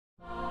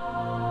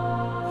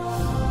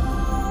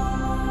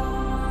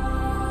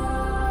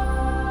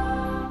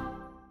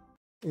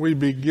we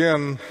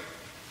begin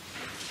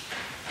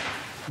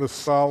the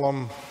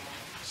solemn,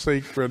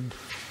 sacred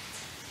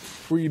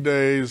 3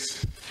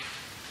 days,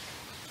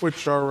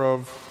 which are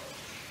of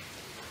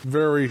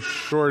very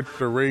short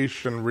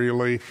duration,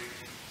 really,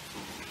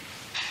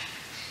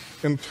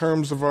 in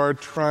terms of our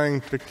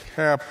trying to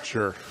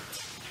capture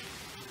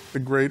the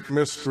great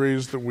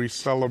mysteries that we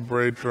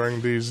celebrate during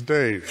these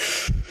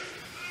days.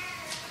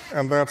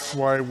 And that's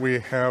why we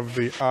have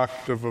the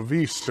octave of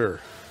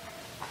Easter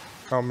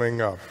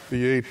coming up,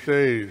 the 8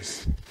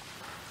 days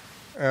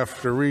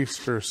after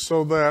Easter,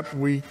 so that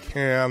we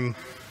can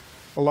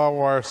allow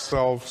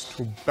ourselves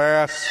to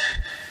bask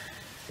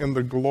in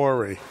the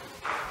glory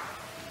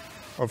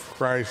of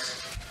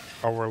Christ,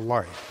 our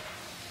light.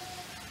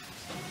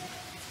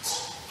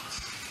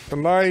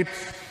 Tonight,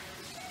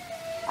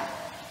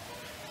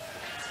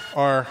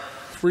 our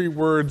 3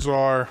 words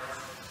are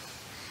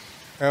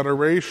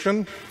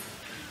adoration,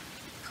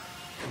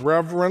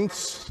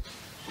 reverence,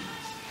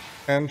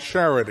 and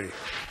charity.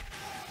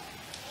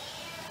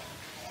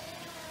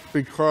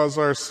 Because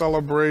our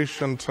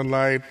celebration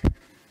tonight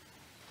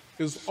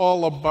is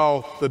all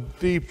about the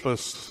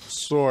deepest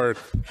sort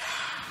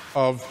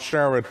of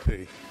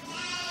charity.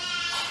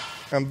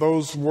 And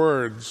those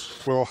words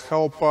will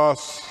help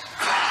us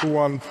to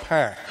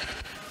unpack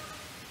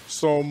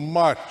so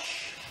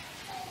much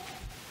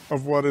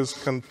of what is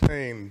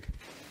contained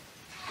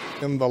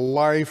in the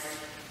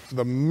life,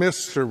 the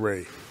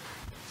mystery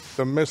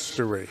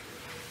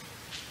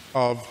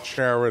of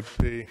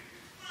charity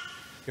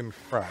in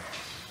Christ.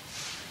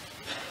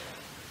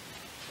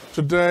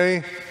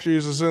 Today,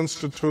 Jesus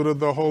instituted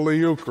the Holy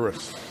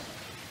Eucharist.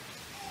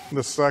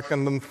 The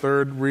second and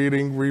third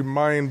reading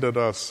reminded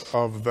us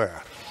of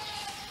that.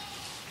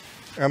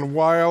 And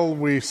while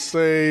we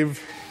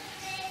save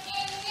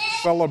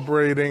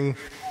celebrating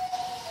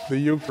the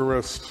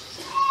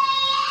Eucharist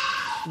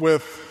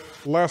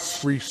with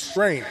less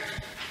restraint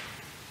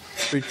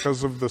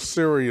because of the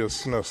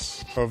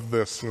seriousness of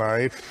this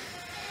night,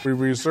 we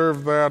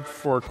reserve that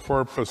for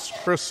Corpus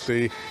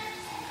Christi,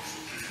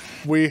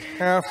 we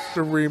have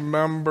to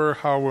remember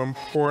how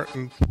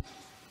important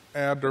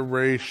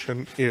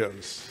adoration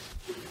is,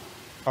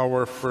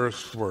 our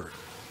first word.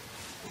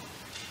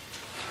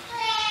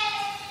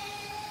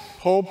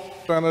 Pope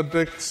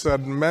Benedict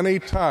said many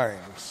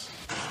times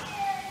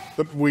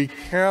that we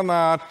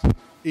cannot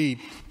eat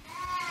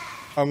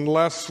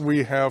unless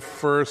we have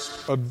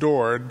first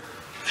adored,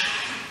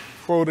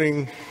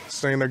 quoting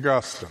St.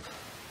 Augustine.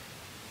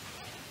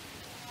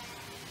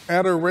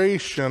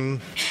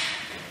 Adoration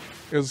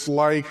is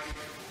like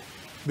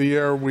the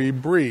air we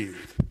breathe.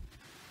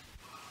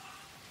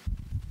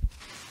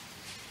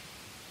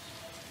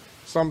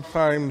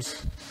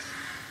 Sometimes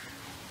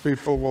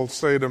people will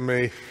say to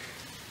me,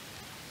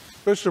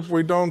 "Bishop,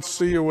 we don't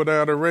see you at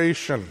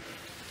adoration."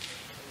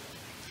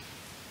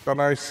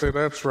 And I say,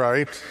 that's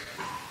right,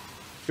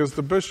 because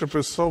the bishop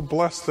is so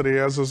blessed that he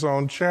has his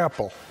own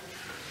chapel.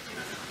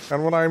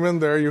 And when I'm in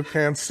there, you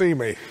can't see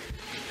me.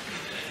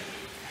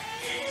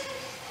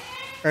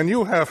 And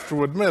you have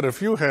to admit,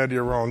 if you had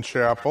your own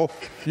chapel,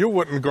 you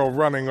wouldn't go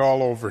running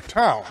all over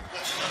town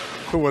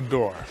to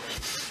adore.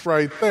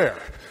 Right there.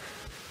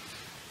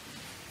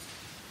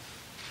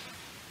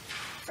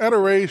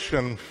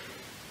 Adoration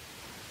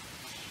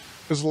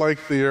is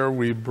like the air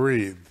we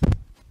breathe.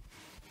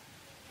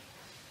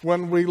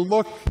 When we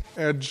look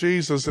at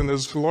Jesus in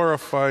his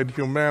glorified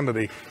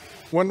humanity,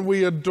 when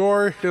we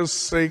adore his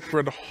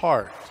sacred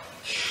heart,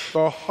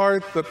 the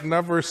heart that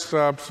never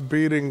stops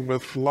beating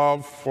with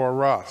love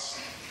for us,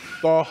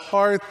 the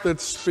heart that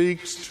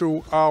speaks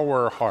to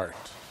our heart,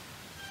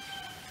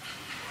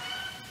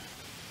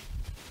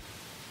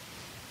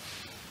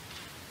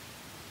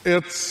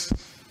 it's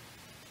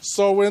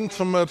so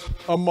intimate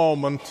a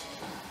moment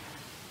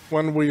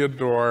when we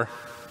adore,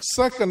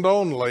 second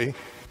only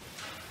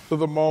to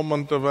the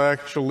moment of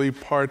actually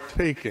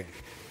partaking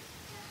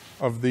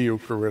of the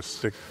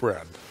Eucharistic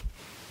bread,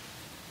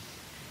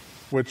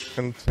 which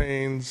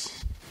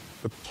contains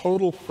the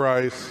total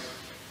Christ,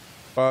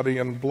 body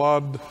and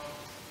blood,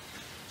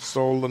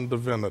 soul and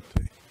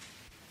divinity.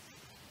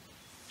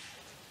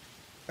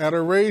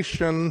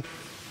 Adoration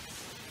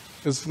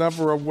is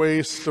never a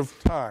waste of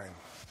time.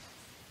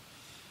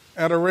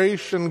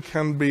 Adoration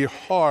can be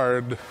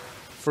hard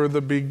for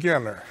the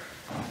beginner.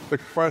 The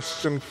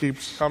question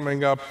keeps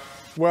coming up,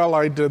 well,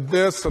 I did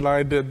this, and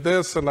I did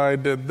this, and I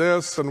did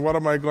this, and what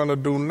am I going to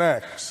do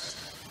next?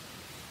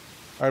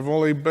 I've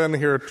only been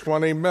here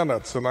 20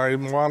 minutes, and I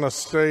want to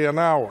stay an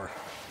hour.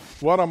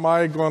 What am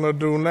I going to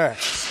do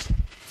next?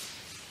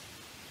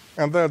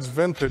 And that's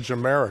vintage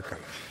American.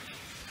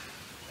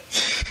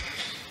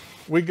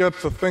 We get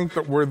to think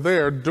that we're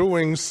there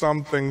doing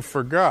something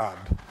for God.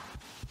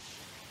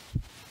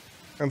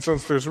 And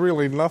since there's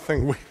really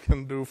nothing we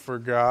can do for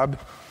God,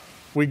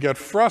 we get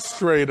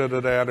frustrated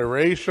at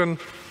adoration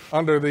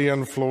under the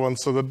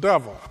influence of the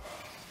devil.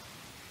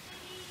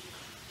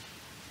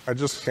 I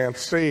just can't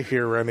stay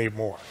here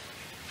anymore.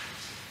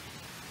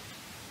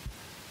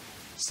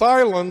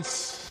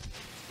 Silence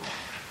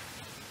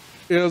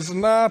is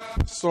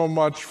not so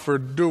much for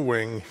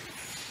doing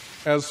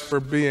as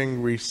for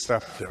being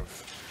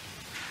receptive.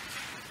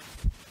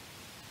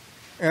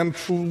 And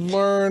to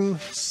learn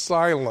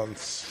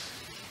silence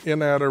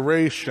in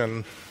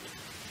adoration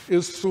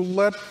is to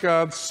let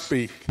God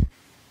speak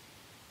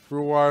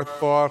through our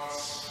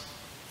thoughts,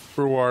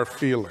 through our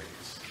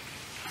feelings,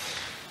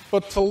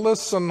 but to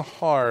listen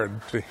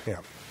hard to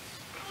Him.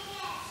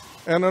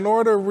 And in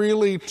order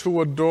really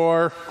to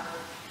adore,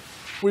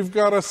 we've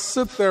got to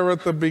sit there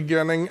at the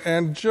beginning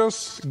and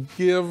just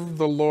give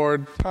the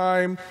Lord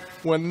time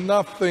when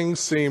nothing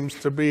seems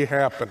to be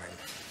happening.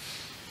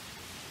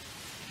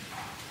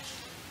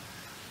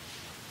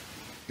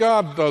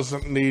 God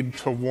doesn't need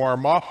to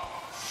warm up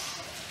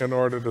in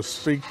order to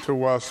speak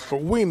to us,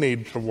 but we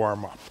need to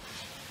warm up.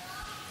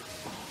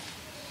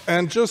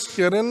 And just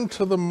get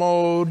into the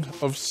mode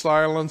of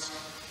silence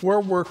where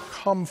we're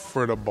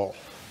comfortable,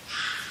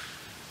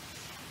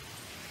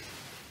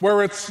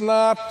 where it's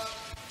not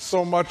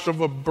so much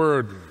of a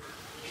burden,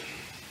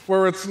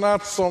 where it's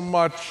not so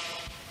much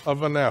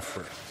of an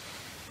effort.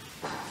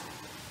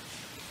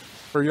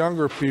 For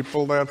younger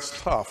people,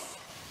 that's tough,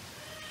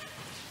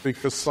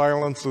 because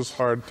silence is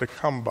hard to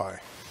come by.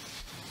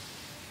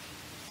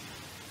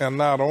 And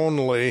not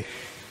only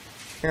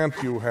can't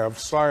you have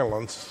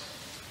silence,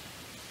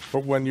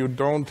 but when you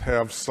don't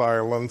have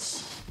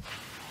silence,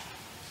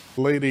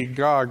 Lady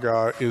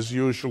Gaga is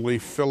usually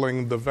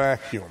filling the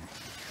vacuum,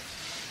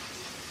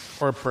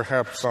 or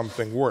perhaps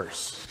something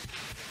worse.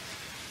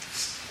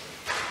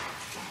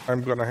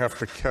 I'm going to have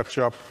to catch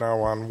up now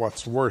on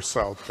what's worse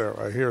out there.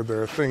 I hear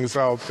there are things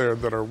out there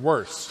that are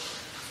worse,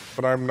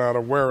 but I'm not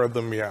aware of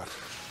them yet.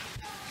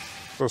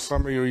 So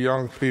some of you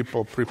young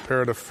people,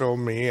 prepare to fill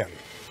me in.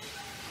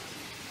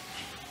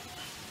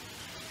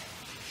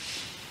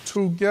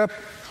 To get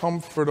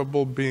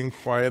comfortable being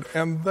quiet,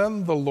 and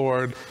then the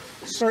Lord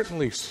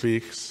certainly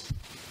speaks,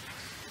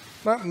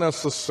 not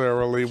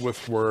necessarily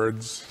with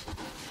words,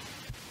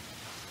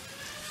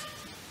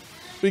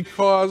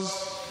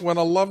 because when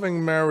a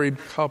loving married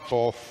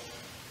couple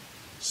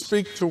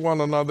speak to one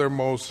another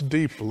most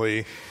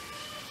deeply,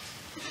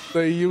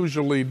 they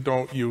usually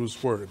don't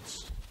use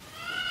words.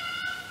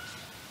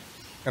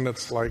 And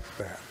it's like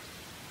that.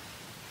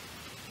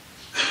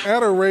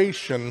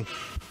 Adoration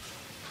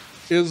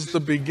is the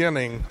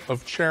beginning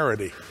of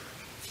charity.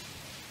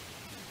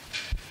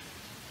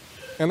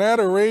 And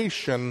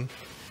adoration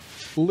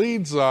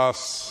leads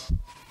us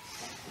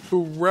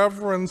to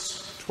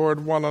reverence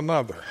toward one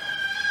another.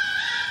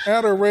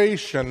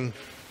 Adoration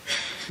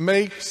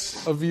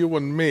makes of you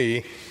and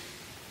me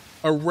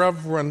a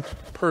reverent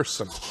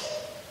person,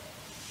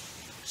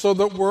 so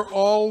that we're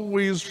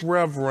always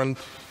reverent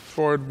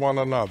toward one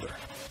another.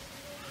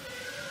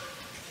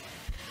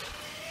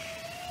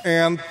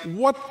 And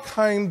what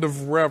kind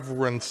of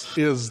reverence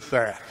is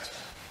that?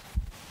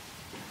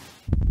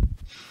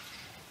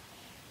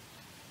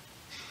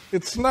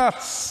 It's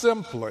not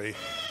simply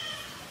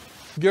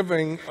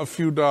giving a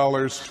few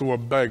dollars to a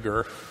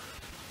beggar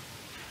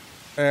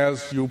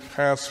as you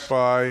pass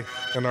by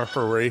in a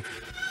hurry,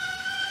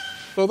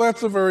 though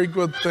that's a very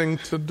good thing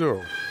to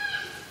do.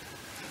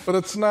 But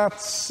it's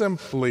not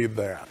simply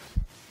that.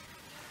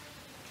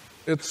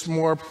 It's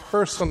more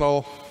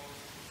personal.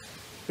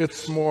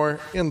 It's more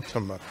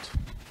intimate.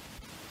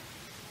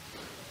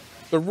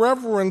 The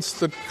reverence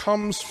that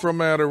comes from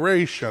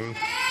adoration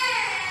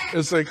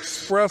is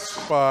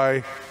expressed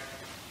by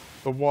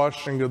the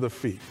washing of the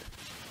feet.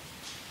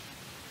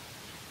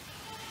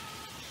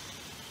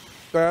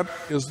 That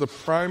is the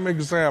prime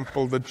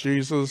example that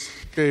Jesus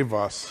gave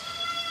us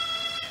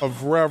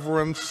of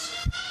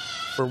reverence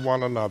for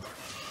one another.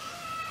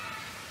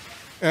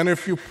 And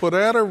if you put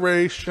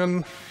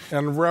adoration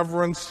and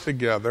reverence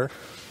together,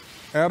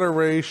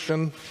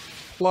 adoration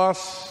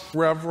plus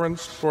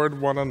reverence toward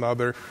one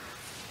another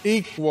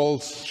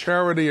equals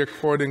charity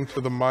according to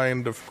the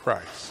mind of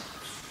Christ.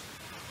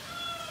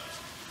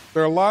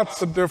 There are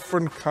lots of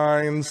different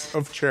kinds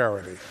of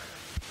charity,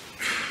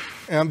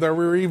 and there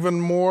are even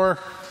more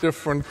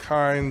different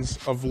kinds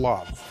of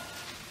love.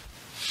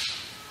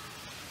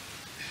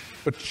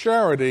 But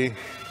charity,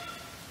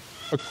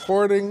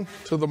 according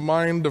to the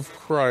mind of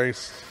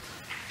Christ,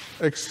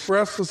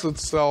 expresses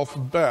itself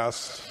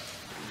best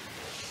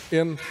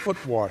in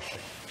foot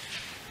washing.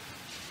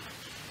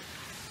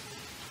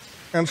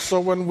 And so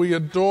when we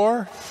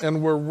adore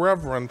and we're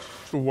reverent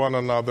to one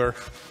another,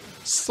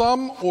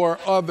 some or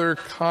other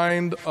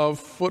kind of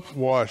foot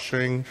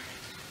washing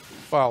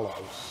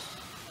follows.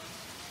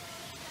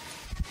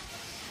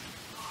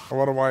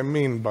 What do I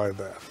mean by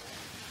that?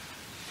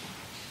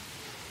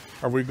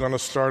 Are we going to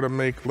start to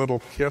make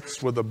little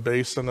kits with a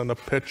basin and a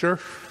pitcher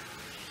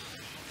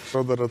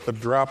so that at the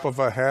drop of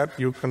a hat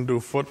you can do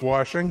foot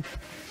washing?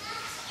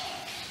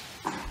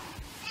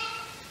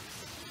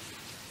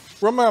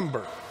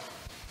 Remember,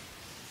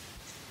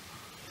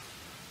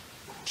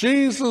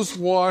 Jesus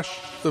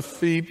washed the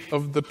feet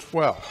of the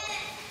 12,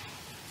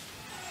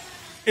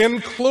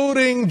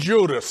 including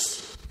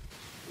Judas,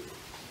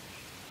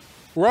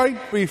 right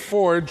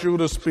before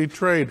Judas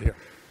betrayed him.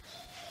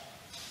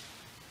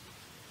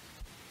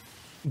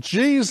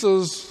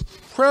 Jesus'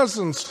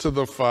 presence to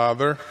the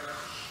Father,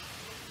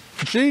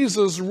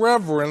 Jesus'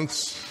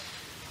 reverence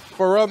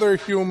for other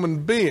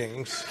human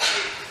beings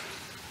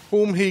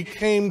whom he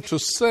came to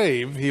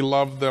save, he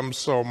loved them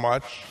so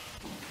much.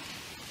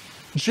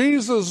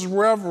 Jesus'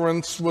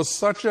 reverence was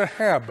such a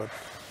habit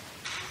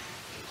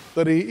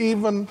that he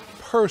even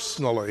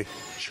personally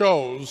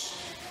chose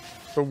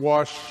to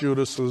wash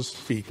Judas's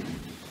feet.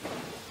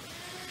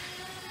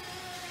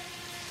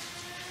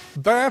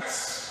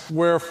 That's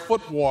where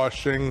foot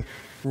washing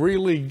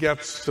really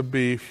gets to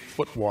be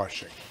foot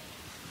washing.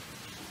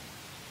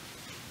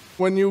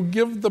 When you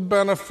give the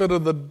benefit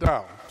of the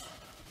doubt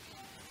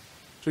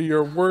to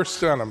your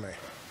worst enemy,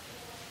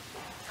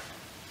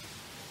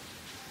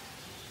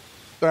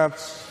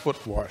 that's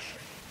foot washing.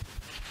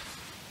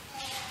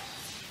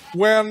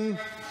 When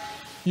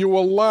you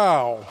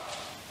allow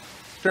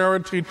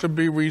charity to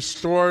be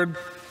restored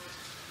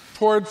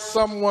towards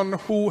someone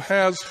who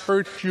has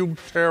hurt you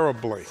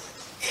terribly,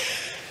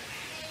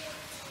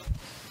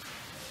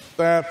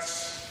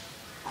 that's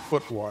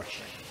foot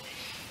washing.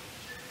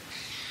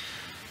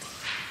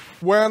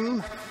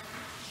 When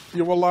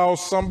you allow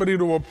somebody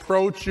to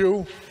approach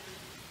you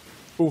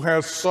who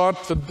has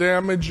sought to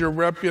damage your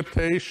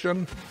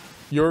reputation,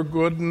 your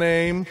good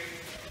name,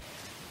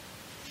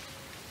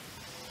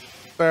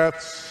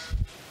 that's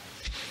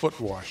foot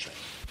washing.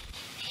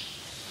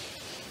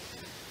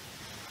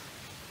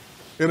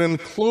 It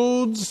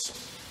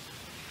includes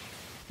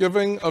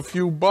giving a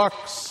few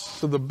bucks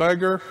to the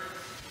beggar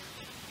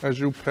as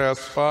you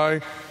pass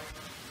by,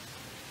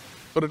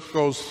 but it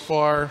goes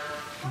far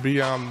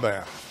beyond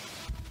that.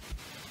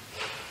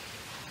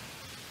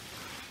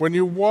 When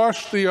you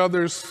wash the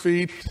other's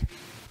feet,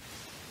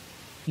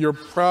 you're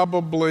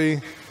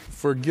probably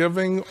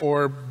forgiving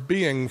or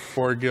being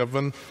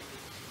forgiven.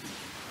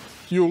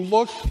 You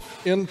look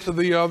into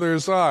the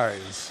other's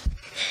eyes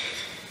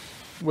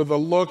with a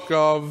look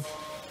of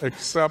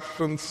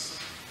acceptance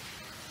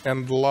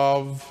and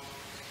love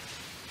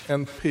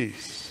and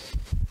peace.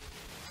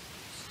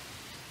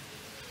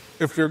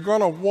 If you're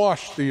going to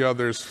wash the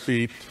other's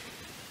feet,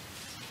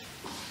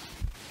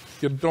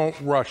 you don't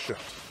rush it.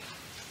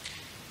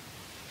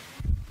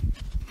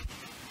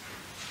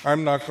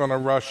 I'm not going to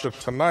rush it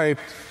tonight,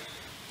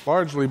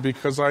 largely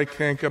because I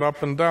can't get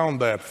up and down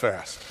that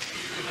fast.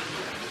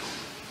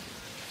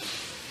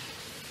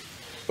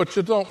 But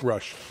you don't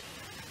rush it.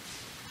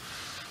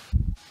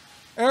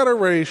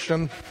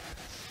 Adoration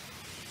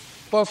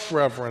plus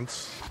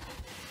reverence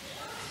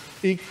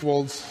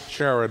equals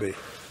charity.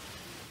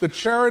 The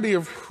charity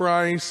of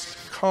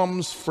Christ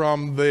comes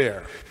from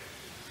there.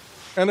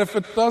 And if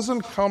it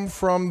doesn't come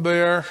from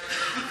there,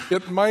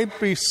 it might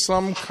be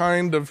some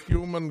kind of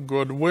human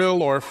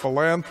goodwill or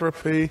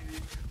philanthropy,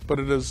 but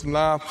it is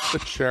not the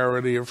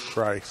charity of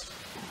Christ.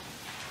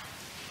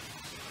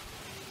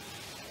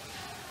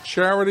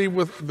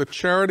 The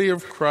charity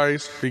of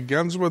Christ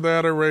begins with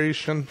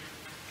adoration,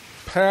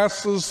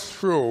 passes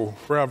through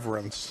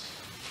reverence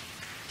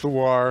to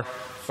our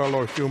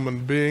fellow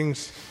human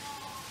beings,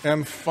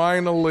 and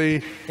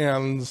finally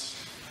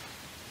ends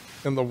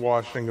in the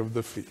washing of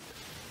the feet.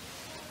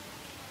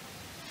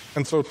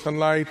 And so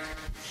tonight,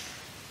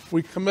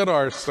 we commit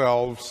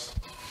ourselves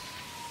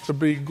to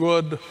be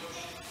good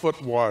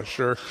foot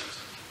washers,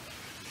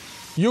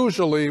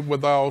 usually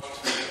without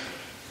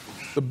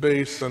the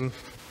basin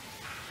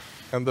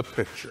and the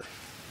pitcher,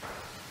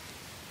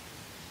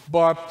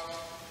 but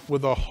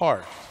with a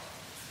heart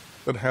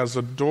that has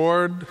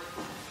adored,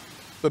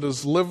 that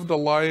has lived a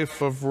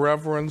life of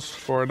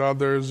reverence toward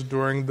others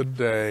during the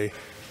day,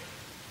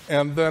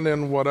 and then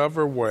in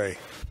whatever way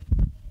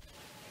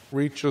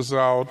reaches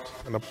out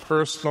in a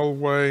personal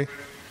way,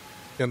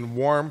 in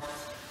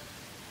warmth,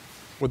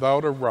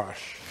 without a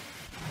rush,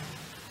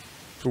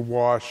 to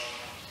wash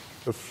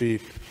the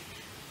feet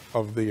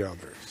of the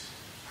others.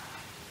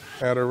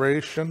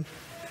 Adoration,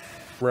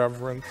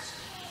 reverence,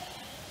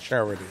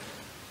 charity.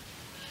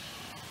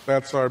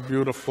 That's our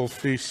beautiful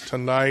feast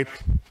tonight.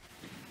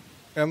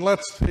 And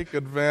let's take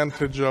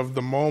advantage of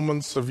the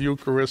moments of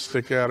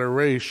Eucharistic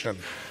adoration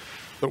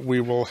that we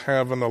will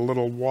have in a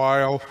little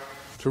while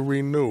to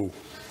renew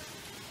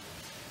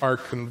our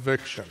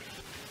conviction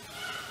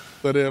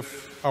that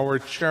if our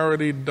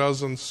charity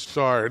doesn't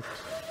start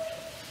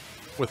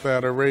with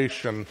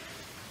adoration,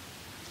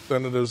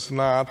 then it is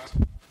not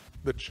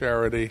the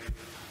charity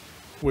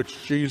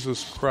which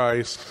Jesus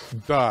Christ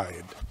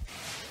died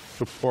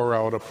to pour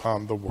out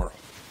upon the world.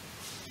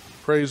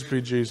 Praise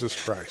be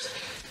Jesus Christ.